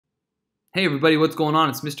Hey everybody, what's going on?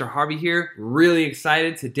 It's Mr. Harvey here. Really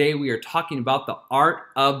excited. Today we are talking about the art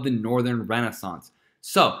of the Northern Renaissance.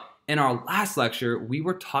 So, in our last lecture, we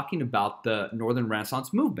were talking about the Northern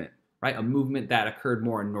Renaissance movement, right? A movement that occurred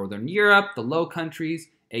more in Northern Europe, the Low Countries,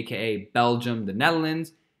 aka Belgium, the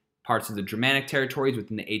Netherlands, parts of the Germanic territories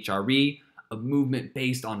within the HRE, a movement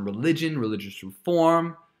based on religion, religious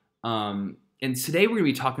reform. And today we're going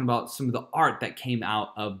to be talking about some of the art that came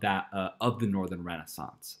out of of the Northern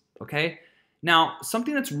Renaissance. Okay? Now,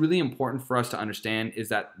 something that's really important for us to understand is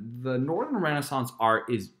that the Northern Renaissance art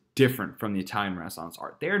is different from the Italian Renaissance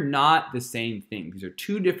art. They're not the same thing. These are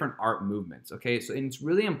two different art movements, okay? So and it's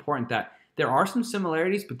really important that there are some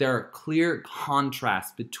similarities, but there are clear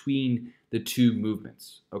contrasts between the two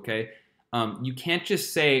movements, okay? You can't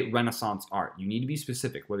just say Renaissance art. You need to be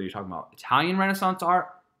specific, whether you're talking about Italian Renaissance art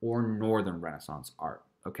or Northern Renaissance art.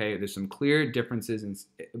 Okay, there's some clear differences,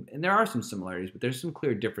 and there are some similarities, but there's some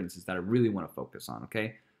clear differences that I really want to focus on,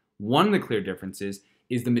 okay? One of the clear differences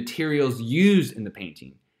is the materials used in the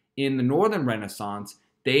painting. In the Northern Renaissance,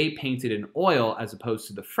 they painted in oil as opposed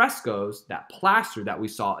to the frescoes, that plaster that we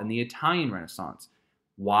saw in the Italian Renaissance.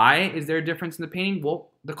 Why is there a difference in the painting?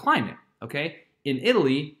 Well, the climate, okay? In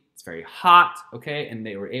Italy, it's very hot, okay, and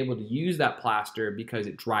they were able to use that plaster because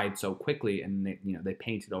it dried so quickly, and they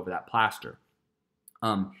painted over that plaster.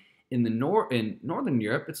 In Northern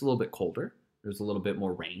Europe, it's a little bit colder. There's a little bit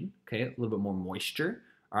more rain, okay, a little bit more moisture,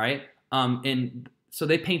 all right? And so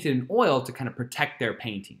they painted in oil to kind of protect their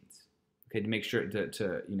paintings, okay, to make sure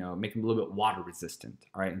to make them a little bit water resistant,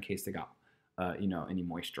 all right, in case they got any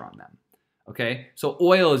moisture on them, okay? So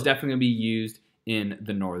oil is definitely going to be used in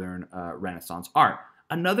the Northern Renaissance art.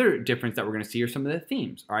 Another difference that we're going to see are some of the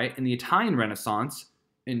themes, all right? In the Italian Renaissance,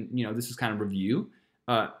 and this is kind of review,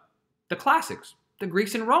 the classics, the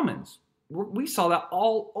Greeks and Romans. We saw that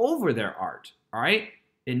all over their art, all right?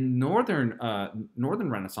 In Northern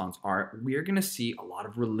Renaissance art, we are going to see a lot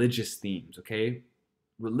of religious themes, okay?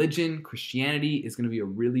 Religion, Christianity is going to be a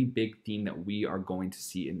really big theme that we are going to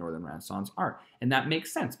see in Northern Renaissance art. And that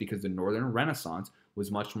makes sense because the Northern Renaissance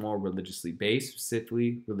was much more religiously based,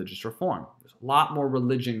 specifically religious reform. There's a lot more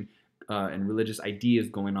religion and religious ideas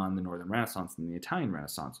going on in the Northern Renaissance than the Italian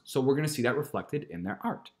Renaissance. So we're going to see that reflected in their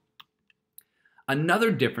art.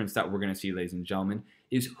 Another difference that we're going to see, ladies and gentlemen,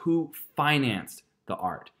 is who financed the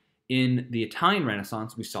art. In the Italian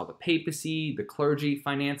Renaissance, we saw the papacy, the clergy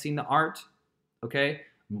financing the art, okay?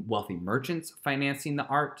 Wealthy merchants financing the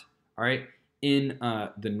art, all right? In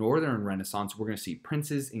the Northern Renaissance, we're going to see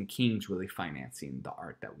princes and kings really financing the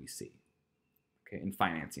art that we see, okay, and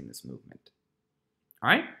financing this movement, all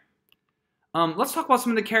right? Let's talk about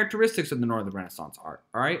some of the characteristics of the Northern Renaissance art,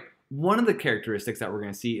 all right? One of the characteristics that we're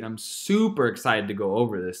going to see, and I'm super excited to go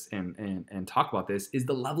over this and talk about this, is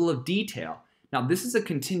the level of detail. Now, this is a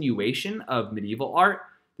continuation of medieval art,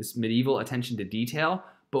 this medieval attention to detail,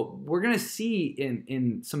 but we're going to see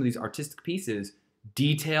in some of these artistic pieces,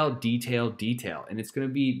 detail, detail, detail, and it's going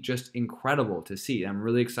to be just incredible to see. I'm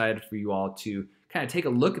really excited for you all to kind of take a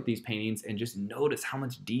look at these paintings and just notice how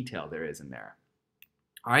much detail there is in there.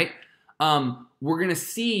 All right, we're going to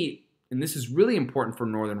see, and this is really important for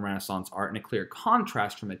Northern Renaissance art, and a clear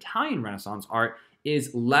contrast from Italian Renaissance art,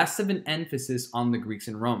 is less of an emphasis on the Greeks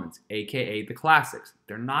and Romans, aka the classics.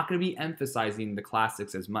 They're not going to be emphasizing the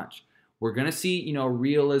classics as much. We're going to see,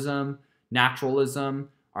 realism, naturalism,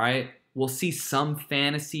 all right? We'll see some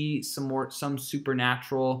fantasy, some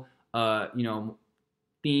supernatural,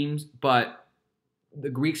 themes, but the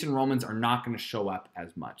Greeks and Romans are not going to show up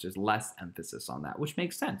as much. There's less emphasis on that, which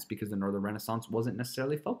makes sense because the Northern Renaissance wasn't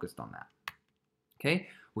necessarily focused on that. Okay,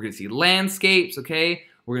 we're going to see landscapes, okay?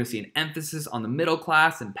 We're going to see an emphasis on the middle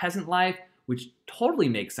class and peasant life, which totally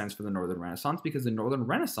makes sense for the Northern Renaissance because the Northern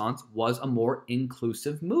Renaissance was a more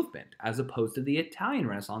inclusive movement as opposed to the Italian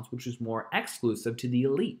Renaissance, which was more exclusive to the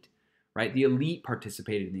elite, right? The elite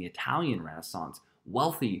participated in the Italian Renaissance.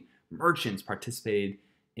 Wealthy merchants participated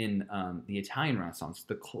in the Italian Renaissance.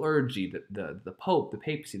 The clergy, the Pope, the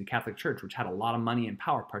papacy, the Catholic Church, which had a lot of money and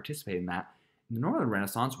power, participated in that. In the Northern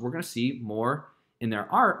Renaissance, we're going to see more in their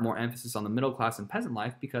art, more emphasis on the middle class and peasant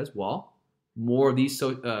life because, well, more of these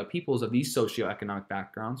peoples of these socioeconomic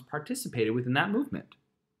backgrounds participated within that movement.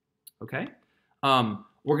 Okay,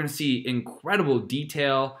 we're going to see incredible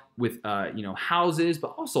detail with houses,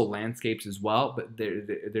 but also landscapes as well. But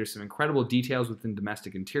there's some incredible details within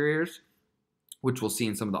domestic interiors, which we'll see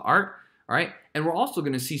in some of the art. All right, and we're also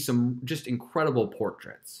going to see some just incredible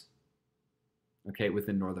portraits. Okay,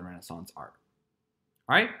 within Northern Renaissance art.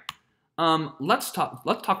 All right, let's talk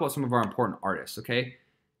about some of our important artists. Okay,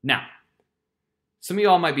 now Some of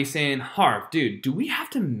y'all might be saying, Harv, dude, do we have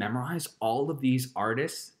to memorize all of these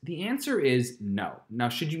artists? The answer is no. Now,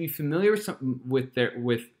 should you be familiar with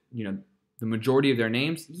the majority of their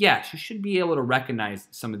names? Yes, you should be able to recognize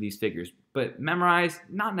some of these figures, but memorize,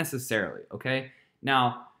 not necessarily, okay?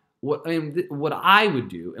 Now, what I would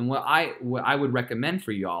do and what I would recommend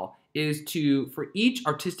for y'all is for each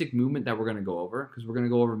artistic movement that we're going to go over, because we're going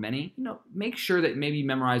to go over many, make sure that maybe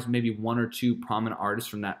memorize maybe one or two prominent artists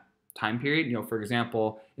from that time period. For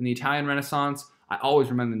example, in the Italian Renaissance, I always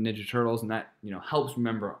remember the Ninja Turtles, and that helps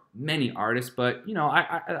remember many artists. But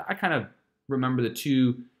I kind of remember the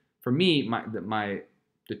two. For me,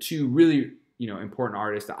 the two really important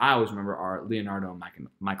artists that I always remember are Leonardo and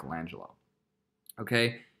Michelangelo.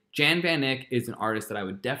 Okay, Jan van Eyck is an artist that I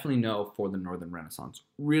would definitely know for the Northern Renaissance.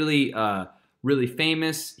 Really, really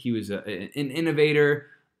famous. He was an innovator,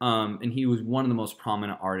 and he was one of the most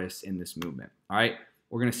prominent artists in this movement. All right.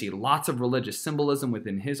 We're going to see lots of religious symbolism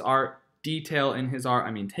within his art, detail in his art.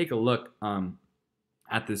 I mean, take a look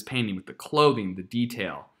at this painting with the clothing, the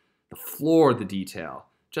detail, the floor, the detail,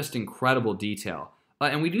 just incredible detail.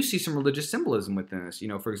 And we do see some religious symbolism within this.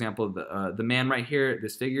 For example, the man right here,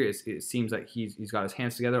 this figure, it seems like he's got his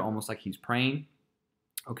hands together, almost like he's praying.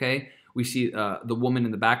 Okay, we see the woman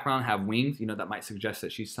in the background have wings. That might suggest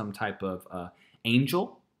that she's some type of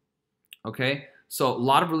angel. Okay. So a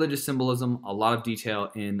lot of religious symbolism, a lot of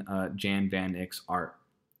detail in Jan van Eyck's art.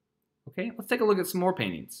 Okay, let's take a look at some more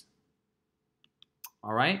paintings.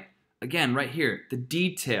 All right, again, right here, the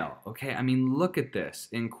detail. Okay, I mean, look at this,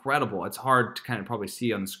 incredible. It's hard to kind of probably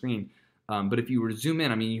see on the screen, but if you were to zoom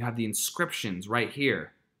in, I mean, you have the inscriptions right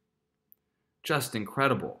here. Just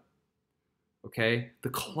incredible. Okay, the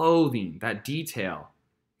clothing, that detail,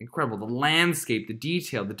 incredible. The landscape, the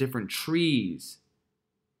detail, the different trees.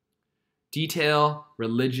 Detail,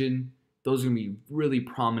 religion, those are going to be really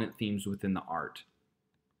prominent themes within the art.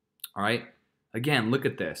 All right? Again, look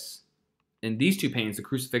at this. In these two paintings, the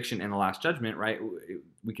Crucifixion and the Last Judgment, right,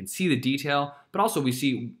 we can see the detail, but also we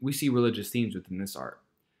see religious themes within this art.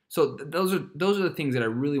 So those are the things that I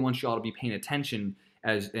really want you all to be paying attention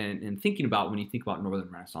and thinking about when you think about Northern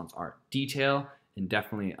Renaissance art. Detail and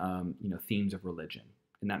definitely themes of religion.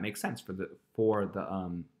 And that makes sense for the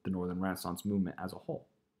Northern Renaissance movement as a whole.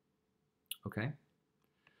 Okay.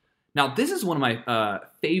 Now, this is one of my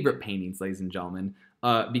favorite paintings, ladies and gentlemen,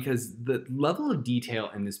 because the level of detail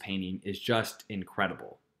in this painting is just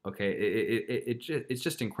incredible. Okay, it's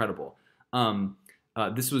just incredible.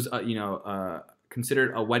 This was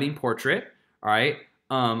considered a wedding portrait. All right,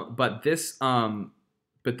 but this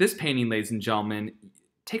painting, ladies and gentlemen,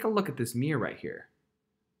 take a look at this mirror right here.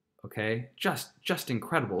 Okay, just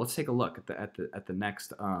incredible. Let's take a look at the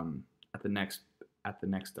next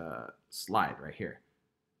slide right here.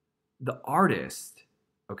 The artist,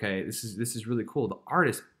 okay, this is really cool. The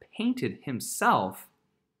artist painted himself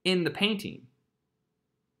in the painting,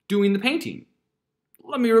 doing the painting.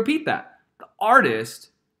 Let me repeat that. The artist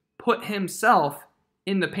put himself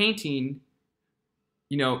in the painting,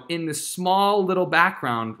 in this small little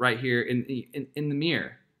background right here in the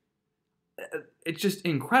mirror. It's just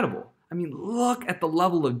incredible. I mean, look at the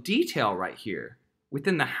level of detail right here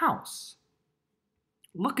within the house.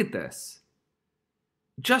 Look at this.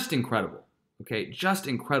 Just incredible. Okay, just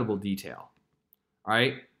incredible detail. All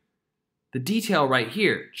right, the detail right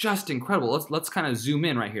here, just incredible. Let's kind of zoom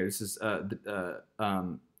in right here. This is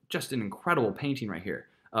just an incredible painting right here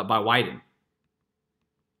by Wyden.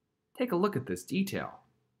 Take a look at this detail.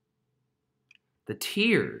 The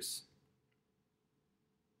tears.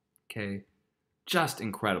 Okay, just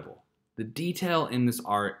incredible. The detail in this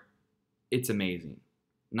art, it's amazing.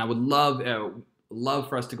 And I would love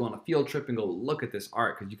for us to go on a field trip and go look at this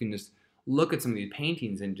art, because you can just look at some of these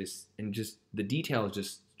paintings and just the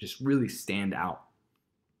details just really stand out.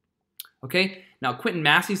 Okay, now Quentin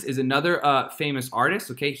Massey is another famous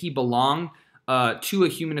artist. Okay, he belonged to a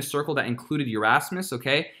humanist circle that included Erasmus.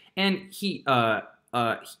 Okay, and he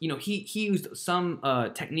used some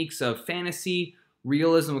techniques of fantasy,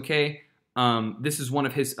 realism. Okay, this is one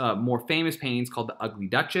of his more famous paintings called The Ugly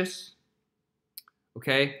Duchess.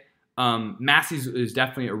 Okay. Massey is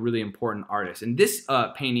definitely a really important artist. In this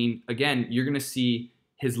painting, again, you're going to see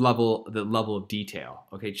the level of detail.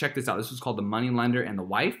 Okay, check this out. This was called The Moneylender and the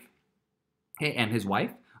Wife. Okay, and his wife.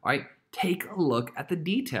 All right, take a look at the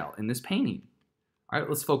detail in this painting. All right,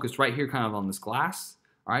 let's focus right here kind of on this glass.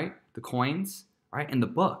 All right, the coins. All right, and the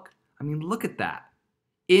book. I mean, look at that.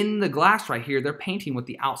 In the glass right here, they're painting what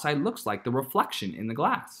the outside looks like, the reflection in the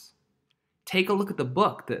glass. Take a look at the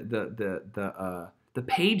book, the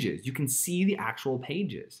pages. You can see the actual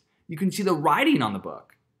pages. You can see the writing on the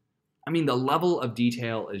book. I mean, the level of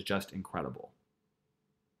detail is just incredible.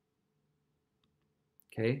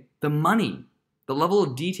 Okay, the money, the level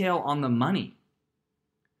of detail on the money,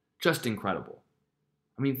 just incredible.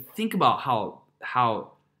 I mean, think about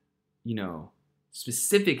how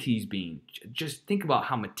specific he's being. Just think about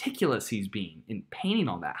how meticulous he's being in painting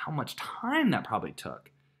all that. How much time that probably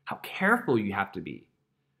took. How careful you have to be,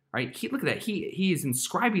 right? Look at that. He is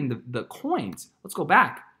inscribing the coins. Let's go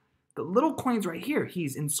back. The little coins right here.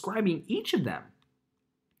 He's inscribing each of them.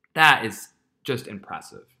 That is just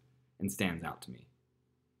impressive and stands out to me.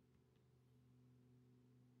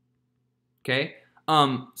 Okay.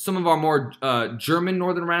 Some of our more German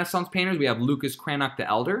Northern Renaissance painters, we have Lucas Cranach the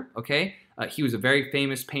Elder. Okay. He was a very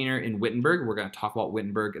famous painter in Wittenberg. We're going to talk about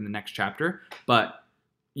Wittenberg in the next chapter. But,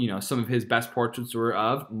 some of his best portraits were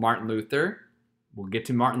of Martin Luther. We'll get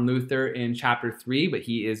to Martin Luther in chapter 3, but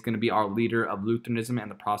he is going to be our leader of Lutheranism and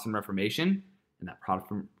the Protestant Reformation. And that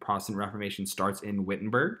Protestant Reformation starts in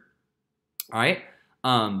Wittenberg. All right.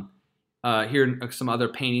 Here are some other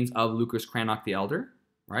paintings of Lucas Cranach the Elder.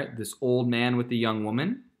 Right, this old man with the young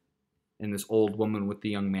woman, and this old woman with the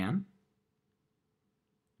young man.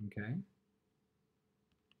 Okay.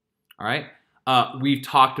 All right. We've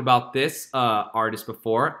talked about this artist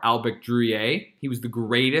before, Albrecht Dürer. He was the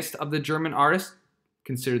greatest of the German artists,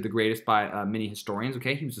 considered the greatest by many historians.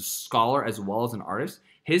 Okay, he was a scholar as well as an artist.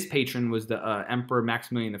 His patron was the Emperor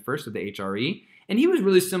Maximilian I of the HRE, and he was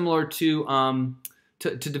really similar to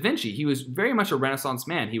Da Vinci. He was very much a Renaissance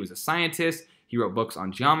man. He was a scientist. He wrote books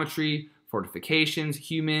on geometry, fortifications,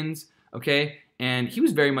 humans, okay? And he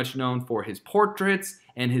was very much known for his portraits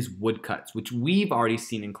and his woodcuts, which we've already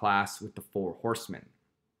seen in class with the Four Horsemen.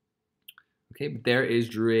 Okay, but there is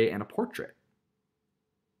Dürer and a portrait.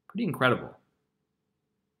 Pretty incredible.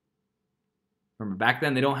 Remember, back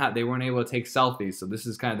then they weren't able to take selfies, so this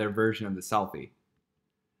is kind of their version of the selfie.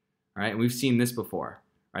 All right, and we've seen this before,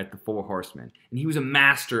 right? The Four Horsemen. And he was a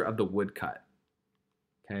master of the woodcut,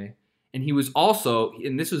 okay? And he was also,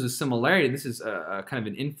 and this was a similarity, this is a kind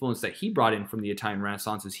of an influence that he brought in from the Italian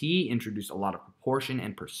Renaissance, is he introduced a lot of proportion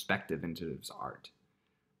and perspective into his art.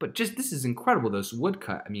 But just, this is incredible, this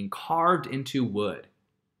woodcut. I mean, carved into wood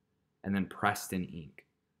and then pressed in ink.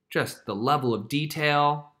 Just the level of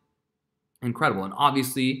detail, incredible. And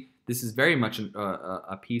obviously, this is very much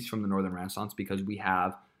a piece from the Northern Renaissance because we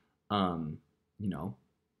have, we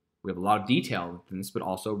have a lot of detail in this, but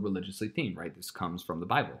also religiously themed, right? This comes from the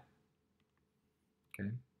Bible.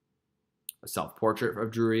 Okay, a self-portrait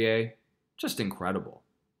of Dürer, just incredible.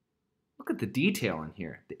 Look at the detail in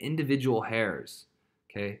here, the individual hairs.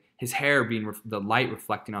 Okay, his hair being the light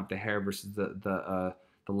reflecting off the hair versus the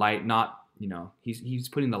light not, he's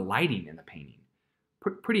putting the lighting in the painting.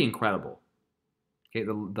 Pretty incredible. Okay,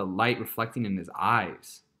 the light reflecting in his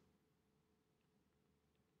eyes.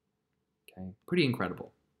 Okay, pretty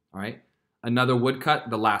incredible. All right, another woodcut,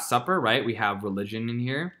 the Last Supper. Right, we have religion in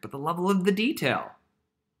here, but the level of the detail.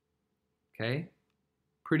 Okay,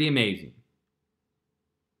 pretty amazing.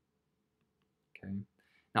 Okay,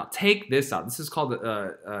 now take this out. This is called,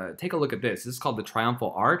 take a look at this. This is called the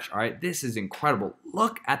Triumphal Arch. All right, this is incredible.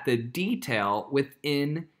 Look at the detail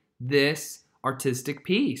within this artistic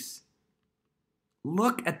piece.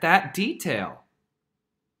 Look at that detail.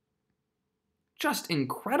 Just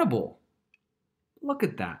incredible. Look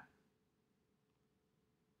at that.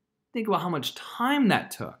 Think about how much time that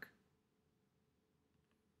took.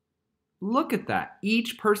 Look at that.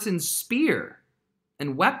 Each person's spear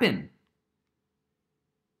and weapon.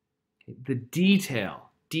 Okay, the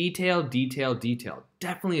detail. Detail, detail, detail.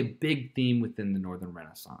 Definitely a big theme within the Northern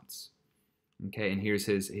Renaissance. Okay, and here's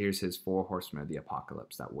his Four Horsemen of the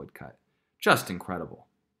Apocalypse, that woodcut. Just incredible.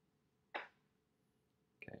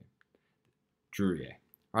 Okay. Dürer.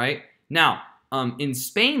 Right? Now, in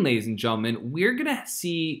Spain, ladies and gentlemen, we're going to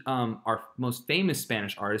see our most famous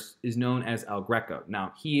Spanish artist is known as El Greco.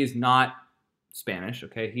 Now, he is not Spanish,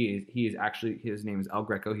 okay? He is actually, his name is El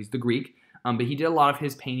Greco. He's the Greek, but he did a lot of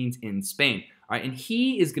his paintings in Spain. All right, and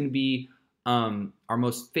he is going to be our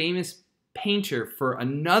most famous painter for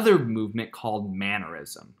another movement called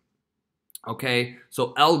Mannerism. Okay,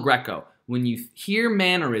 so El Greco. When you hear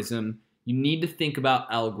Mannerism, you need to think about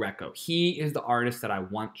El Greco. He is the artist that I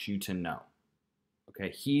want you to know. Okay,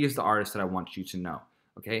 he is the artist that I want you to know.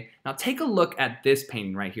 Okay, now take a look at this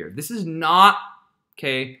painting right here. This is not,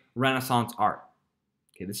 okay, Renaissance art.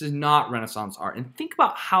 Okay, this is not Renaissance art. And think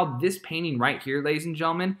about how this painting right here, ladies and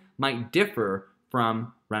gentlemen, might differ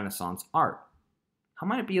from Renaissance art. How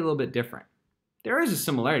might it be a little bit different? There is a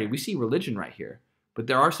similarity. We see religion right here, but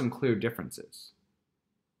there are some clear differences.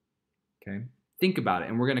 Okay, think about it,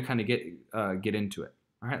 and we're going to kind of get into it.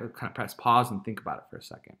 All right, let's kind of press pause and think about it for a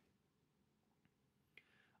second.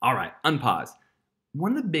 All right, unpause.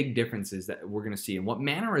 one of the big differences that we're going to see and what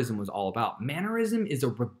Mannerism was all about, Mannerism is a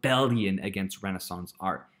rebellion against Renaissance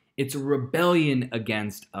art. It's a rebellion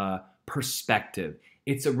against perspective.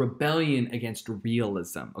 It's a rebellion against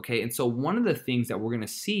realism, okay? And so one of the things that we're going to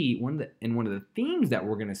see, one of the themes that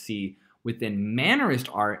we're going to see within Mannerist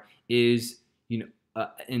art is, in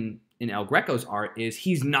El Greco's art, is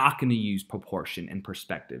he's not going to use proportion and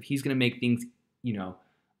perspective. He's going to make things,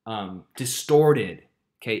 distorted,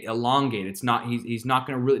 okay, elongated. It's not, he's not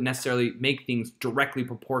going to really necessarily make things directly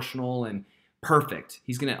proportional and perfect.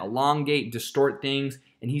 He's going to elongate, distort things,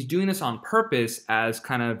 and he's doing this on purpose as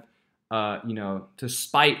kind of, to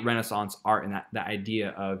spite Renaissance art and that idea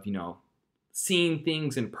of, seeing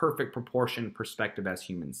things in perfect proportion and perspective as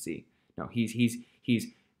humans see. No, he's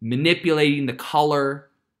manipulating the color,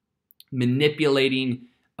 manipulating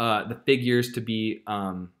the figures to be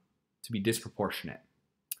disproportionate.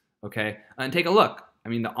 Okay, and take a look. I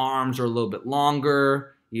mean, the arms are a little bit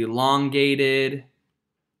longer, elongated.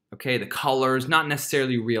 Okay, the colors not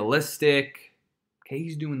necessarily realistic. Okay,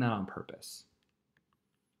 he's doing that on purpose.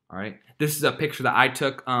 All right, this is a picture that I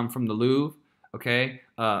took from the Louvre. Okay,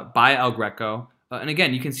 by El Greco, and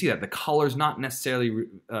again, you can see that the color's not necessarily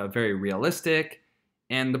very realistic,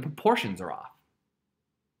 and the proportions are off.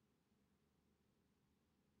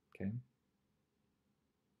 Okay.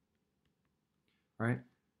 All right.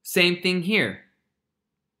 Same thing here.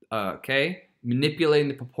 Okay, manipulating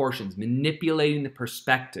the proportions, manipulating the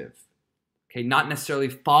perspective. Okay, not necessarily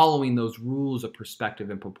following those rules of perspective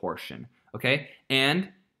and proportion. Okay, and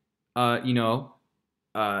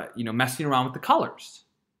messing around with the colors.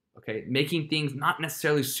 Okay, making things not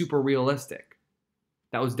necessarily super realistic.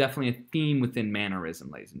 That was definitely a theme within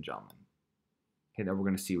Mannerism, ladies and gentlemen. Okay, that we're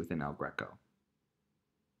going to see within El Greco.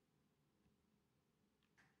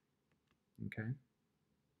 Okay.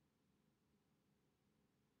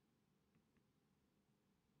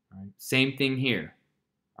 All right. Same thing here.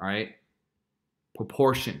 All right.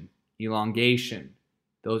 Proportion, elongation.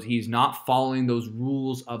 He's not following those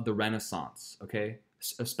rules of the Renaissance. Okay.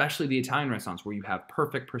 Especially the Italian Renaissance, where you have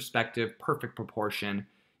perfect perspective, perfect proportion,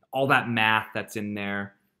 all that math that's in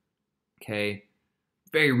there. Okay.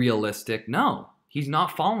 Very realistic. No, he's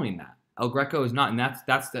not following that. El Greco is not, and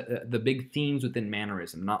that's the big themes within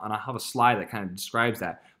Mannerism. And I have a slide that kind of describes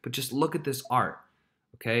that. But just look at this art.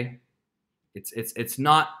 Okay. It's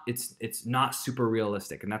not super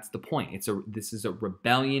realistic, and that's the point. This is a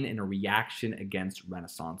rebellion and a reaction against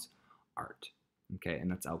Renaissance art. Okay,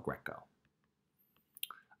 and that's El Greco.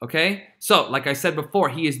 Okay, so like I said before,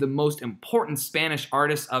 he is the most important Spanish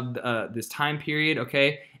artist of this time period.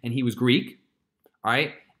 Okay, and he was Greek. All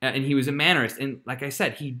right, and he was a Mannerist, and like I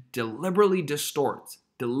said, he deliberately distorts,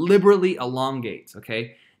 deliberately elongates.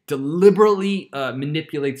 Okay. Deliberately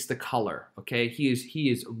manipulates the color. Okay, he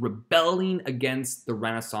is rebelling against the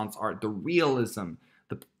Renaissance art, the realism,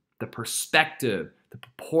 the perspective, the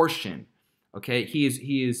proportion. Okay, he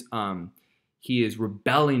is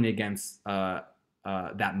rebelling against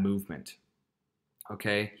that movement.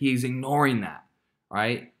 Okay, he's ignoring that.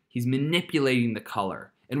 Right, he's manipulating the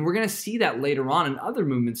color, and we're gonna see that later on in other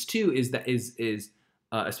movements too.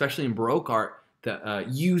 Especially in Baroque art, the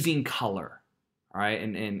using color. All right,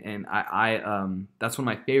 and I that's one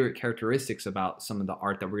of my favorite characteristics about some of the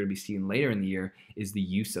art that we're going to be seeing later in the year is the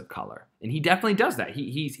use of color, and he definitely does that.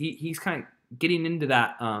 He's kind of getting into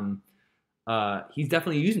that. He's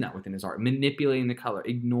definitely using that within his art, manipulating the color,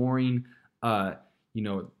 ignoring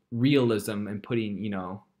realism, and putting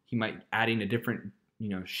he might adding a different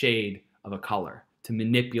shade of a color to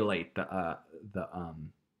manipulate the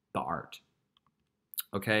art.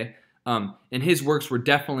 Okay. And his works were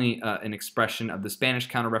definitely an expression of the Spanish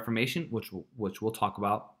Counter-Reformation, which we'll talk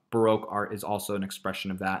about. Baroque art is also an expression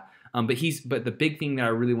of that. But the big thing that I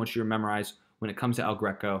really want you to memorize when it comes to El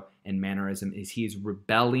Greco and Mannerism is he is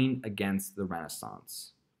rebelling against the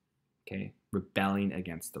Renaissance. Okay, rebelling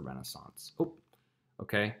against the Renaissance. Oh,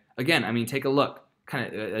 okay. Again, I mean, take a look.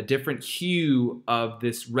 Kind of a different hue of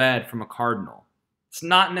this red from a cardinal. It's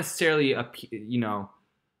not necessarily a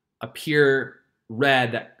pure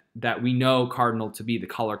red that we know cardinal to be, the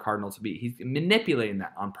color cardinal to be. He's manipulating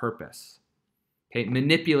that on purpose. Okay,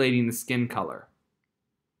 manipulating the skin color.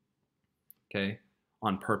 Okay,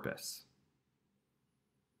 on purpose.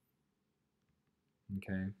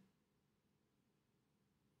 Okay.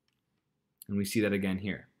 And we see that again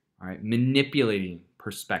here. All right, manipulating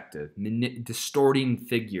perspective, distorting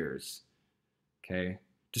figures. Okay,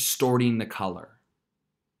 distorting the color.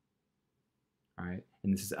 All right,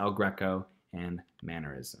 and this is El Greco and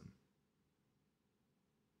Mannerism.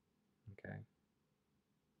 Okay.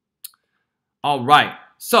 All right.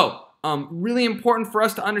 So really important for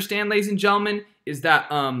us to understand, ladies and gentlemen, is that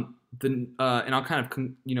and I'll kind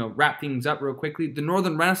of wrap things up real quickly. The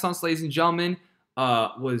Northern Renaissance, ladies and gentlemen,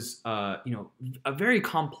 was a very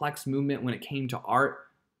complex movement when it came to art.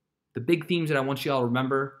 The big themes that I want you all to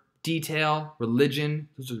remember: detail, religion.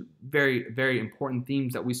 Those are very, very important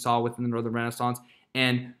themes that we saw within the Northern Renaissance.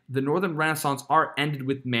 And the Northern Renaissance art ended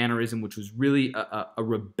with Mannerism, which was really a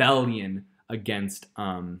rebellion against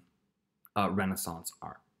Renaissance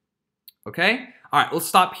art. Okay? All right, we'll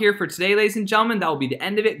stop here for today, ladies and gentlemen. That will be the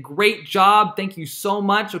end of it. Great job. Thank you so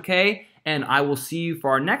much, okay? And I will see you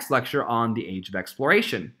for our next lecture on the Age of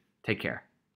Exploration. Take care.